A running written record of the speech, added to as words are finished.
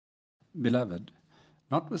Beloved,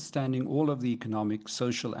 notwithstanding all of the economic,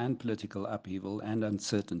 social, and political upheaval and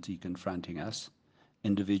uncertainty confronting us,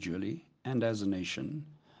 individually and as a nation,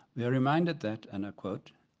 we are reminded that, and I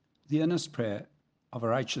quote, the earnest prayer of a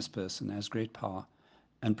righteous person has great power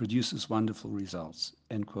and produces wonderful results,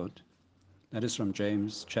 end quote. That is from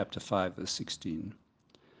James chapter 5, verse 16.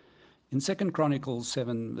 In 2 Chronicles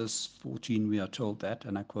 7, verse 14, we are told that,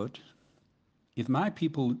 and I quote, if my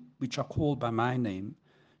people, which are called by my name,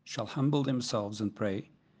 shall humble themselves and pray,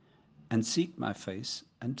 and seek my face,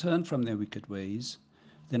 and turn from their wicked ways,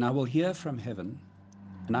 then I will hear from heaven,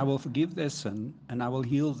 and I will forgive their sin, and I will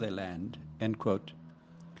heal their land, end quote.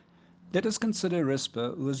 Let us consider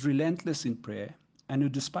Rizpah, who was relentless in prayer, and who,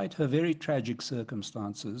 despite her very tragic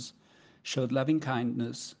circumstances, showed loving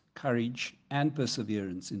kindness, courage, and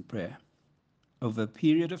perseverance in prayer. Over a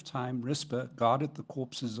period of time, Rizpah guarded the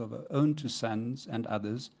corpses of her own two sons and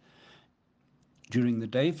others, during the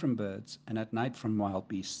day from birds and at night from wild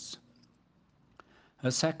beasts.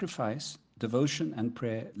 Her sacrifice, devotion, and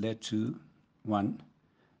prayer led to 1.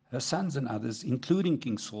 Her sons and others, including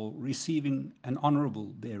King Saul, receiving an honorable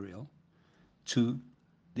burial. 2.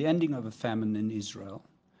 The ending of a famine in Israel.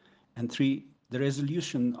 And 3. The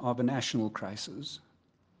resolution of a national crisis.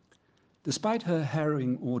 Despite her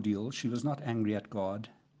harrowing ordeal, she was not angry at God,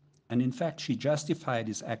 and in fact she justified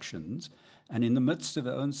his actions, and in the midst of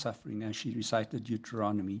her own suffering, as she recited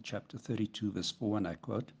Deuteronomy chapter 32, verse 4, and I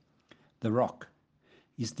quote, the rock,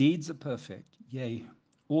 his deeds are perfect, yea,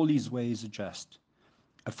 all his ways are just,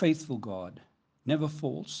 a faithful God, never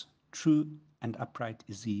false, true and upright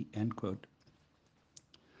is he, end quote.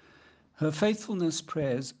 Her faithfulness,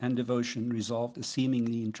 prayers, and devotion resolved a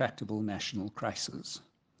seemingly intractable national crisis.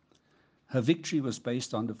 Her victory was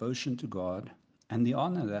based on devotion to God and the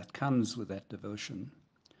honor that comes with that devotion.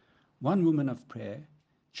 One woman of prayer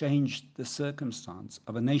changed the circumstance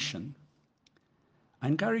of a nation. I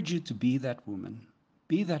encourage you to be that woman,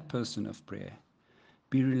 be that person of prayer.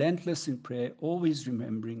 Be relentless in prayer, always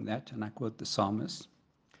remembering that, and I quote the psalmist,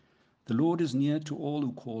 the Lord is near to all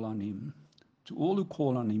who call on him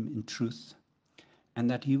in truth, and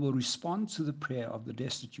that he will respond to the prayer of the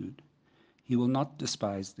destitute. He will not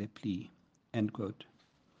despise their plea, end quote.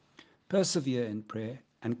 Persevere in prayer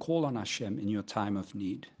and call on Hashem in your time of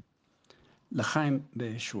need. L'chaim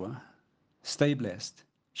be'Yeshua. Stay blessed.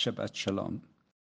 Shabbat Shalom.